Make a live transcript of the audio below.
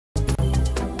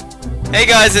Hey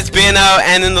guys, it's Bino,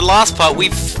 and in the last part we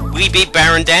beat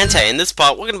Baron Dante. In this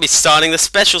part we're going to be starting the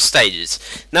special stages.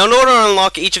 Now in order to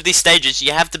unlock each of these stages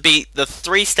you have to beat the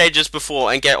 3 stages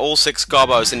before and get all 6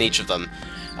 Gobbos in each of them.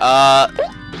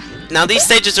 Now these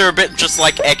stages are a bit just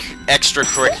like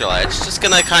extracurricular. It's just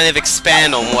going to kind of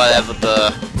expand on whatever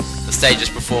the stages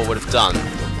before would have done.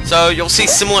 So you'll see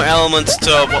similar elements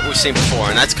to what we've seen before,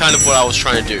 and that's kind of what I was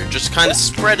trying to do. Just kind of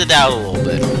spread it out a little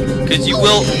bit. Because you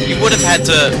would have had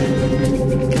to...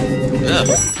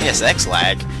 yes,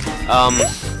 X-lag.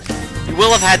 You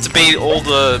will have had to beat all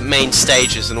the main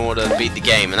stages in order to beat the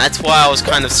game, and that's why I was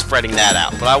kind of spreading that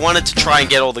out. But I wanted to try and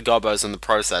get all the Gobbos in the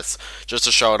process, just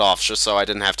to show it off, just so I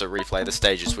didn't have to replay the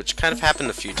stages, which kind of happened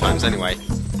a few times anyway.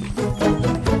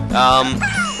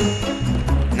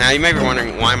 Now you may be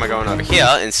wondering, why am I going over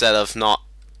here instead of not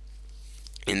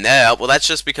in there? Well, that's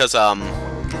just because, I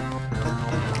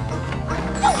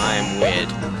am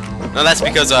weird. No, that's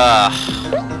because, I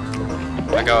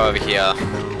go over here.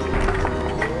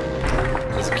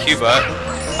 There's a Cubert.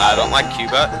 I don't like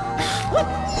Cubert.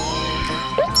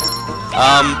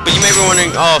 But you may be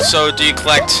wondering, oh, so do you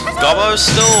collect Gobbos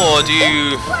still, or do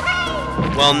you...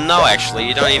 Well, no, actually,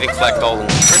 you don't even collect golden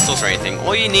crystals or anything.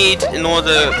 All you need in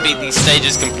order to beat these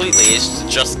stages completely is to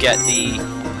just get the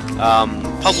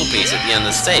puzzle piece at the end of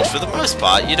the stage. For the most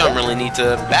part, you don't really need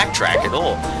to backtrack at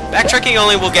all. Backtracking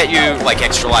only will get you, like,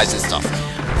 extra lives and stuff.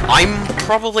 I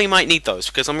probably might need those,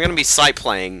 because I'm going to be sight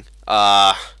playing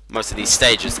most of these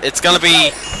stages. It's going to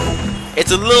be...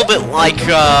 It's a little bit like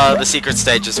the secret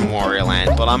stages in Wario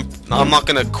Land, but I'm not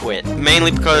going to quit.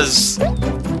 Mainly because...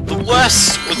 the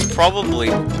worst was probably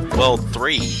World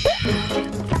 3.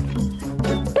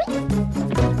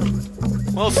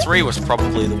 World 3 was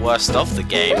probably the worst of the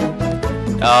game.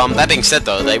 That being said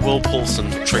though, they will pull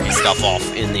some tricky stuff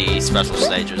off in the special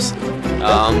stages.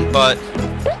 But...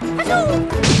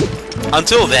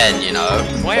 until then, you know,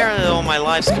 where did all my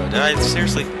lives go? Did I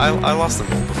seriously... I lost them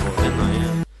before, didn't I?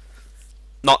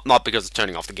 Yeah. Not because of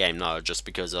turning off the game, no, just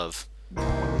because of...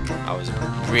 I was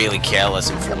really careless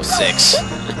in 4-6.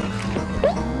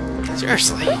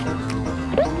 Seriously.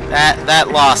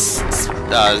 That last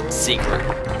secret,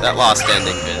 that last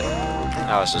ending bit,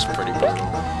 that was just pretty brutal.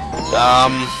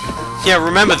 Yeah,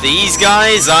 remember these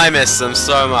guys? I miss them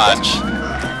so much.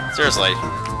 Seriously.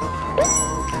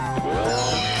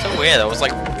 So weird, there was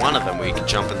like one of them where you could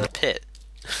jump in the pit.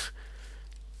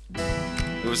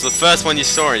 It was the first one you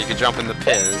saw and you could jump in the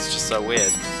pit, it's just so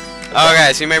weird.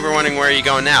 Okay, so you may be wondering where are you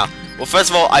going now. Well, first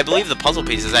of all, I believe the puzzle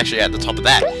piece is actually at the top of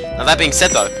that. Now, that being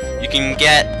said, though, you can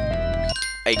get,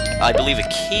 I believe, a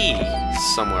key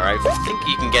somewhere. I think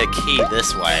you can get a key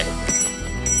this way.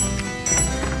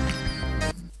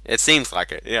 It seems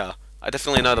like it, yeah. I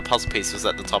definitely know the puzzle piece was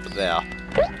at the top of there.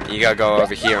 You gotta go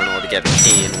over here in order to get the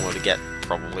key, in order to get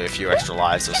probably a few extra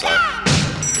lives or so.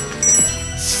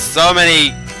 So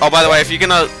many... Oh, by the way, if you're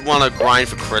gonna want to grind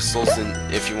for crystals, and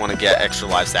if you want to get extra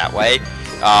lives that way,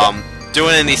 do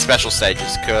it in these special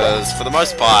stages, because for the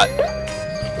most part,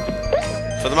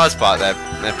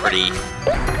 they're pretty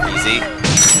easy.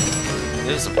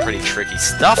 There's some pretty tricky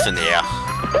stuff in here.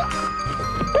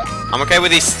 I'm okay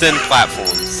with these thin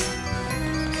platforms,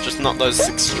 just not those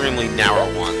extremely narrow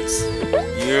ones.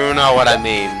 You know what I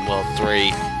mean, World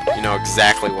 3. You know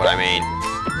exactly what I mean.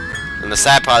 And the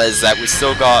sad part is that we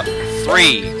still got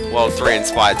 3 World 3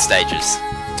 inspired stages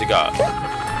to go.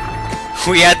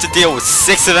 We had to deal with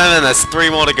 6 of them and there's 3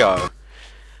 more to go.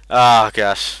 Oh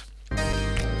gosh.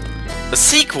 The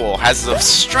sequel has the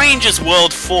strangest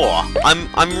World 4.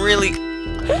 I'm really...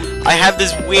 I have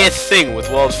this weird thing with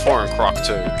World 4 and Croc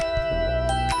 2.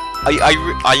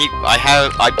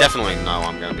 I definitely know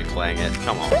I'm gonna be playing it.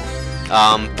 Come on.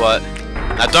 But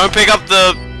now don't pick up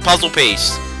the puzzle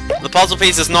piece. The puzzle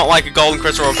piece is not like a golden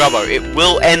crystal or a gobbo. It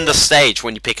will end the stage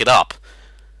when you pick it up.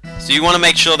 So you want to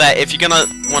make sure that if you're gonna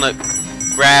want to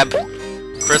grab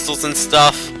crystals and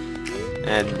stuff,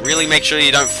 and really make sure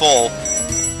you don't fall,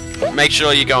 make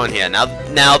sure you go in here.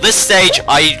 Now this stage,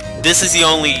 this is the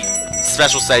only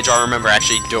special stage I remember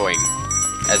actually doing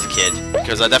as a kid,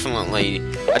 because I definitely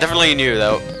knew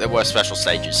there were special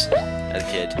stages as a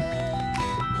kid.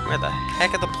 Where the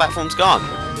heck are the platforms gone?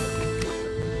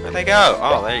 Where'd they go?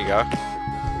 Oh, there you go.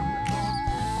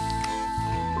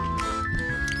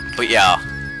 But yeah,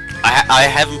 I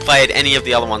haven't played any of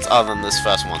the other ones other than this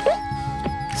first one.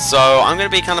 So I'm going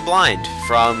to be kind of blind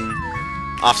from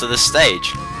after this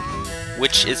stage,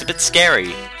 which is a bit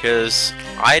scary, because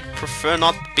I'd prefer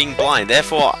not being blind.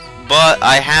 Therefore, but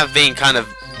I have been kind of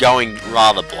going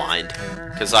rather blind,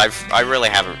 because I really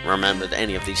haven't remembered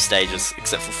any of these stages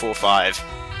except for 4-5.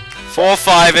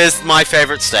 4-5 is my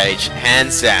favorite stage,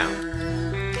 hands down.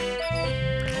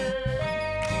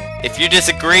 If you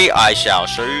disagree, I shall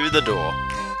show you the door.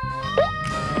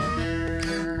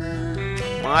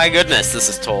 My goodness, this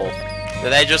is tall.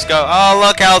 Did they just go, oh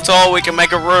look how tall, we can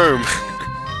make a room?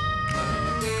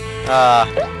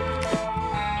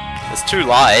 There's 2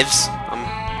 lives.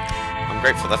 I'm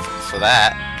grateful for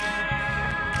that.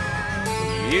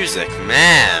 The music,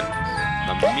 man.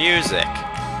 The music.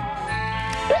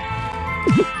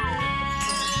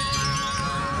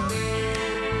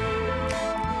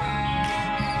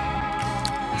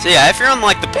 So yeah, if you're on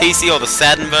like the PC or the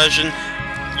Saturn version,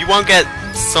 you won't get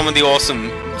some of the awesome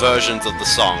versions of the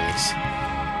songs.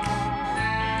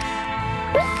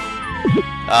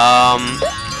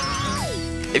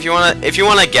 If you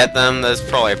wanna get them, there's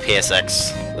probably a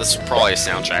PSX. There's probably a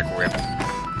soundtrack rip.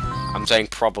 I'm saying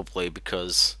probably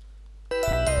because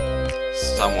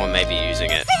someone may be using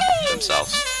it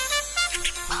themselves.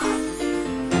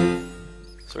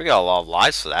 So we got a lot of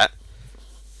lives for that.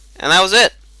 And that was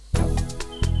it.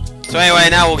 So anyway,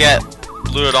 now we'll get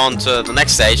lured on to the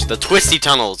next stage, the Twisty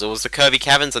Tunnels. It was the Curvy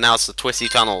Caverns, and now it's the Twisty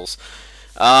Tunnels.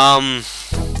 So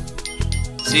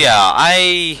yeah,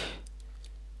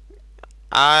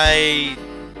 I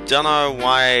don't know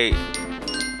why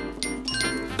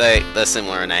they're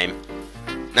similar in name.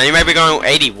 Now you may be going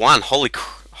 81. Holy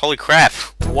crap,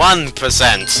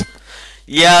 1%.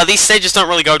 Yeah, these stages don't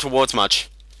really go towards much,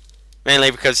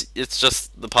 mainly because it's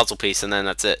just the puzzle piece and then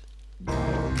that's it.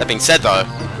 That being said, though,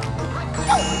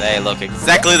 they look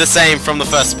exactly the same from the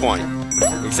first point,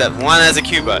 except one has a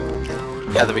cubert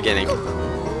at the beginning.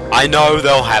 I know they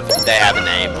have a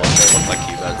name, or they look like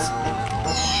cuberts.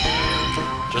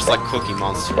 Just like Cookie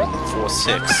Monster in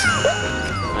 4-6.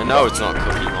 I know it's not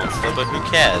Cookie Monster, but who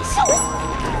cares?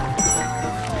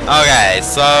 Okay,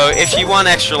 so if you want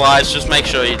extra lives, just make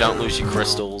sure you don't lose your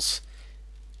crystals.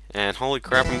 And holy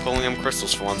crap, I'm calling them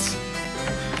crystals for once.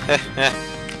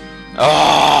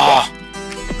 Oh!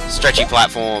 Stretchy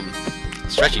platform.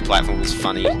 Stretchy platform is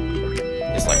funny.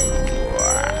 It's like,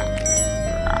 wow.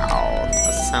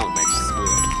 That's the sound it makes. It's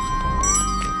weird.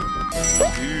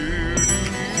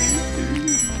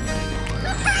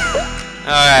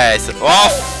 Alright, so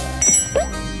off!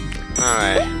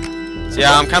 Alright. So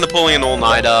yeah, I'm kind of pulling an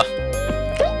all-nighter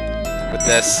with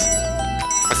this.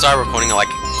 I started recording at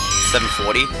like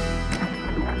 7:40.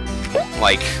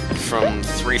 Like, from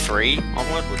 3:3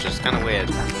 onward, which is kind of weird.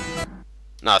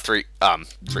 No,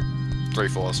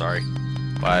 3:4, sorry.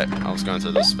 But I was going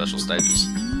through the special stages.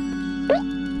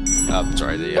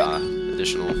 Sorry, the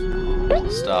additional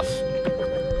stuff.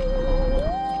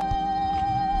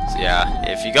 So yeah,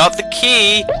 if you got the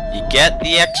key, you get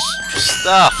the extra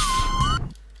stuff.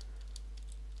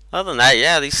 Other than that,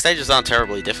 yeah, these stages aren't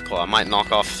terribly difficult. I might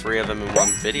knock off 3 of them in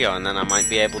one video, and then I might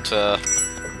be able to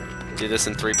do this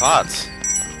in 3 parts.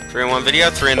 3 in one video,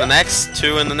 3 in the next,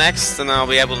 2 in the next, and then I'll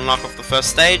be able to knock off the first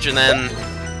stage, and then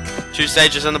 2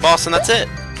 stages in the boss, and that's it.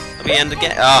 That'll be end of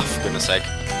game. Oh, for goodness sake.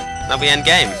 That'll be end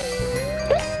game.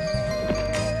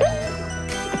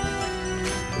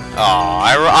 Oh,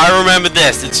 I remember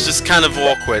this. It's just kind of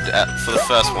awkward for the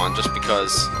first one, just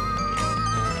because...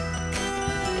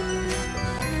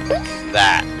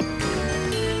 that.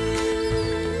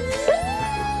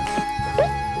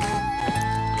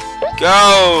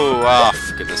 Go! Oh,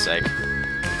 for goodness sake.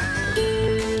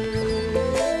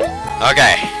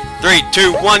 Okay. 3,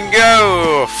 2, 1,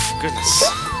 go! Goodness.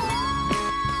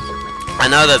 I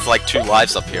know there's like 2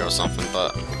 lives up here or something,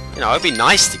 but, you know, it'd be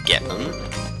nice to get them.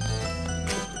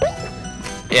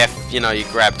 If, you know, you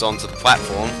grabbed onto the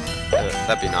platform.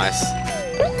 That'd be nice.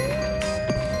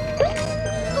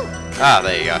 Ah,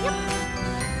 there you go.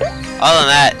 Other than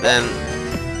that, then,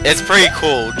 it's pretty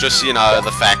cool, just, you know,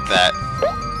 the fact that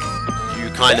you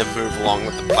kind of move along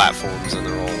with the platforms and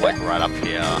they're all, like, right up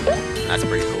here. That's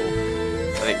pretty cool.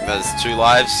 I think there's 2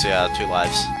 lives? Yeah, 2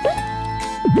 lives.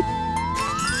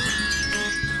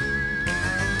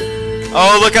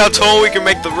 Oh, look how tall we can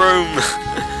make the room!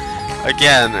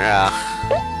 Again, yeah.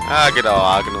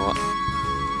 Argonaut.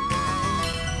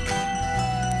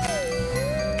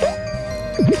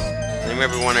 You may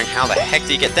be wondering how the heck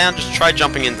do you get down? Just try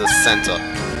jumping into the center.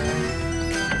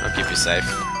 I'll keep you safe.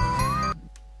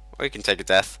 Or you can take a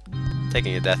death.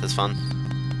 Taking a death is fun.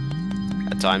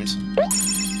 At times.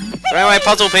 But anyway,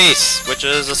 puzzle piece, which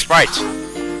is a sprite.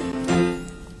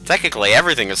 Technically,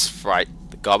 everything is sprite.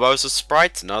 The Gobbos are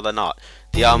sprites? No, they're not.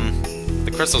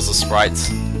 The crystals are sprites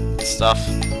and stuff.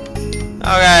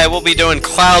 Okay, we'll be doing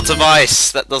clouds of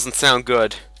ice. That doesn't sound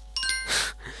good.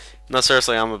 No,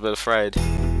 seriously, I'm a bit afraid.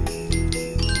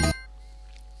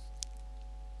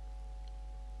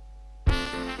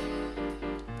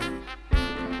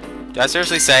 Did I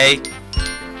seriously say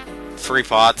 3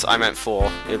 parts. I meant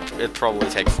 4. It'd probably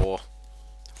take 4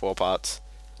 parts.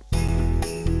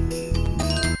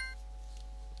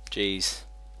 Jeez,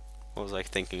 what was I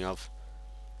thinking of?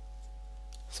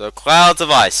 So clouds of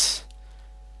ice.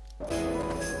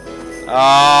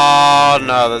 Oh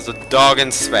no, there's a dog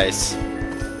in space.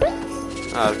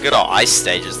 Oh, good old ice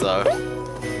stages though.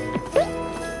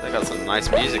 They got some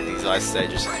nice music, these ice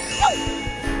stages.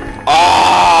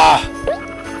 Ah!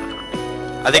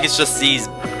 I think it's just these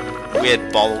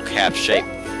weird bottle cap shaped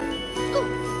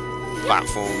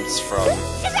platforms from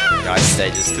the ice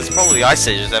stages, because probably the ice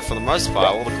stages there for the most part,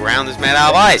 all the ground is made out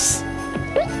of ice.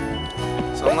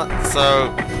 So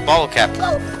bottle cap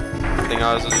thing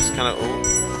I was just kind of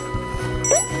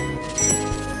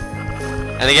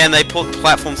And again, they put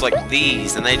platforms like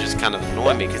these, and they just kind of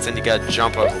annoy me, because then you gotta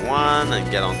jump over one,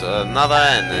 and get onto another,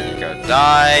 and then you go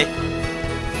die.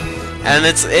 And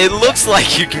it looks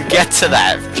like you can get to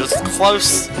that, just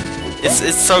close.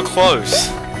 It's so close,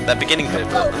 that beginning bit,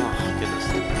 but, oh goodness.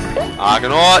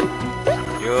 Argonaut,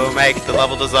 you make the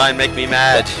level design make me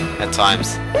mad, at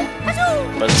times.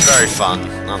 But it's very fun,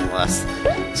 nonetheless.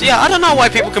 So yeah, I don't know why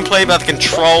people complain about the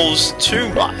controls too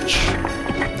much.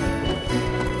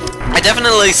 I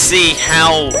definitely see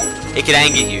how it could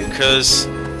anger you, because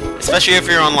especially if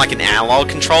you're on like an analog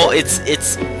control,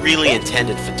 it's really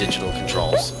intended for digital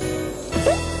controls.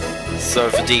 So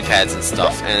for D-pads and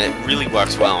stuff, and it really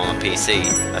works well on a PC.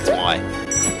 That's why.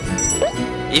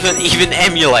 Even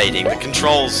emulating, the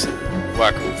controls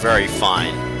work very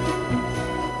fine.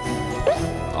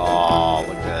 Oh,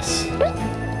 look at this.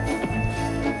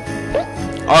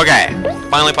 Okay,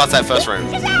 finally past that first room.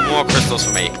 More crystals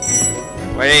for me.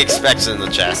 What do you expect in the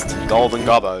chest? Golden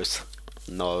Gobbos.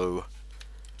 No.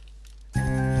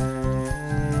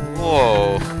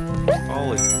 Whoa.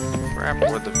 Holy crap,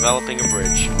 we're developing a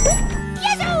bridge.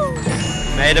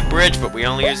 We made a bridge, but we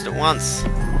only used it once.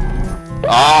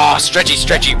 Ah, oh, stretchy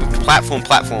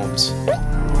platforms.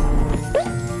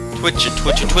 Twitch it.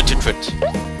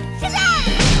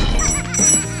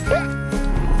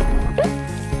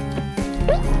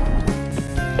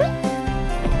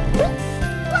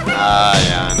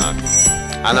 Yeah,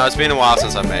 I know it's been a while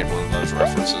since I made one of those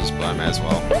references, but I may as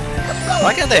well. I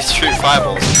like how they shoot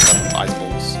fireballs instead of ice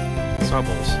balls.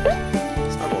 Snowballs.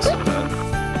 Snowballs are bad.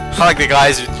 I like the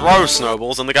guys who throw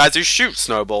snowballs and the guys who shoot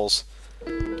snowballs.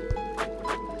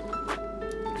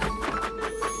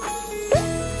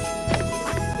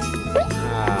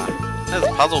 There's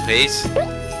a puzzle piece.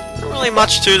 Not really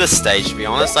much to this stage, to be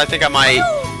honest. I think I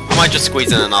might just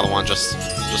squeeze in another one, just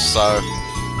so.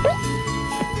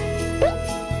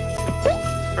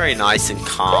 Very nice and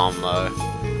calm, though.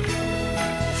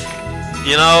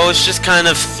 You know, it's just kind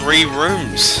of 3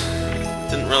 rooms.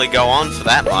 Didn't really go on for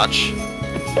that much.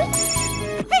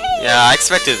 Yeah, I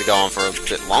expected it to go on for a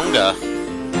bit longer.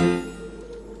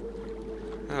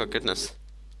 Oh, goodness.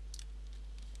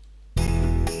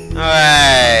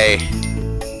 Hey!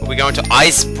 We're going to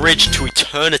Ice Bridge to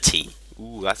Eternity.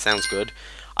 Ooh, that sounds good.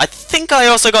 I think I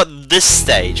also got this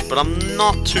stage, but I'm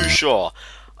not too sure.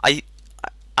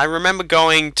 I remember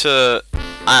going to...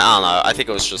 I don't know, I think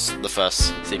it was just the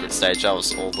first secret stage. That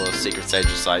was all the secret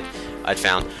stages I'd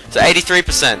found. So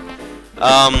 83%.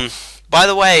 By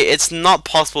the way, it's not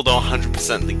possible to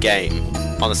 100% the game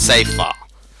on a save file.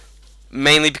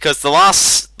 Mainly because the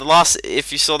last,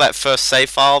 if you saw that first save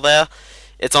file there,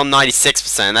 it's on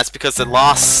 96%. That's because the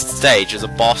last stage is a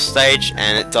boss stage,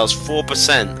 and it does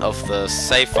 4% of the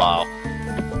save file.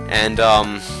 And,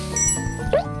 whoa,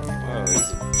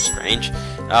 these are strange.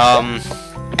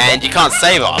 And you can't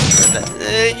save after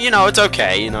it. You know, it's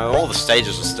okay, you know, all the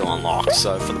stages are still unlocked,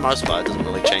 so for the most part it doesn't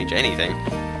really change anything.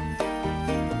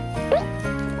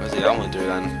 What does the other one do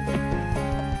then?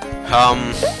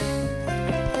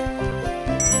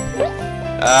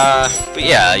 But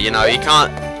yeah, you know, you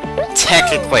can't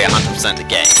technically 100% the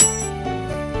game.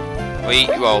 Well,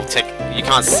 you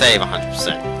can't save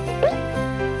 100%.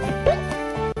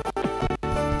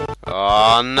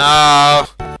 Oh no!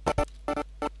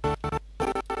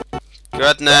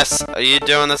 Goodness, are you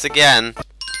doing this again?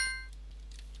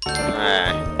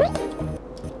 Alright.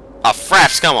 Oh,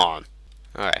 Fraps, come on!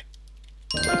 Alright.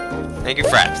 Thank you,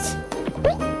 Fraps.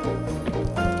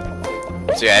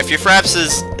 So yeah, if your Fraps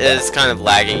is kind of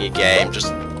lagging your game,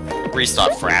 just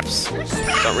restart Fraps.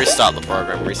 Don't restart the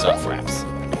program, restart Fraps.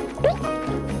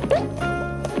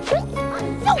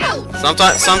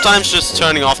 Sometimes just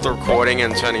turning off the recording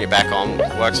and turning it back on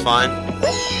works fine.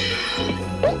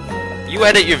 You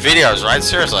edit your videos, right?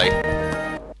 Seriously.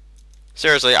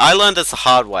 Seriously, I learned this the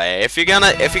hard way. If you're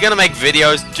gonna make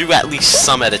videos, do at least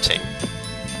some editing.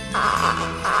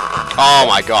 Oh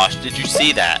my gosh, did you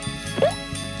see that?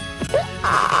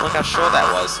 Look how short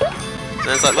that was. And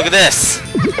it's like, look at this!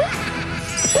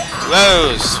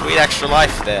 Whoa, sweet extra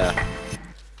life there.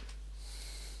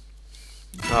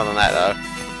 Other than that, though.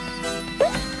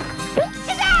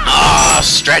 Ah, oh,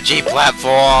 stretchy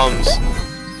platforms!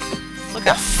 Look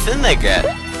how thin they get.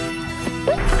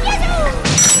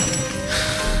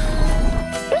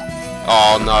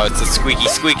 Oh no, it's the squeaky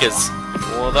squeakers.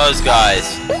 All those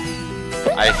guys.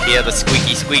 I hear the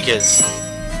squeaky squeakers.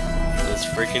 Those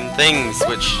freaking things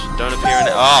which don't appear in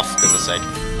it. Oh, for goodness sake.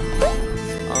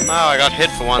 Oh no, I got hit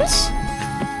for once.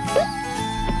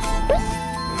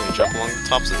 I'm gonna jump along the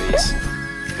tops of these.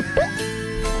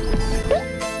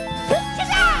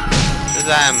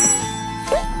 Shazam!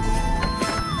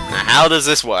 Now, how does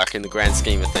this work in the grand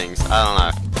scheme of things? I don't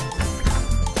know.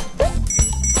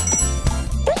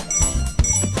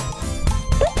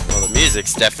 Well, the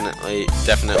music's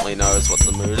definitely knows what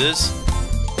the mood is.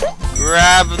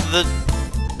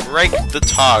 Rake the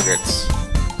targets.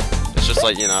 It's just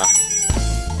like, you know,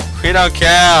 we don't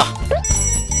care.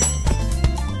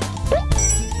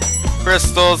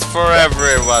 Crystals for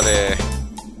everybody.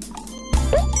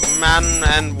 Man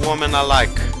and woman alike.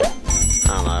 I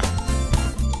don't know.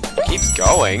 It keeps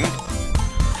going.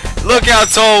 Look how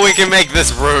tall we can make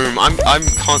this room. I'm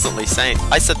constantly saying.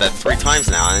 I said that 3 times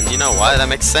now, and you know what? That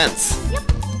makes sense.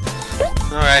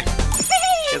 Alright.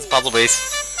 Here's a puzzle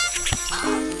piece.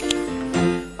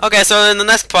 Okay, so in the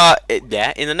next part,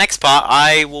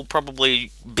 I will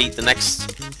probably beat the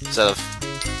next set of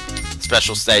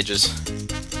special stages.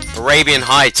 Arabian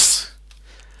Heights.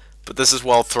 But this is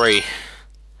World 3.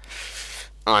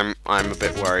 I'm a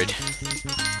bit worried.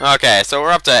 Okay, so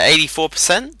we're up to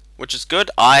 84%, which is good.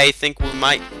 I think we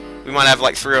might have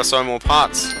like 3 or so more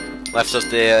parts left of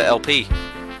the LP,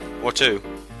 or 2.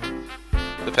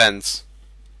 Depends.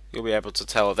 You'll be able to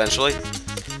tell eventually.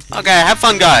 Okay, have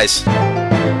fun, guys.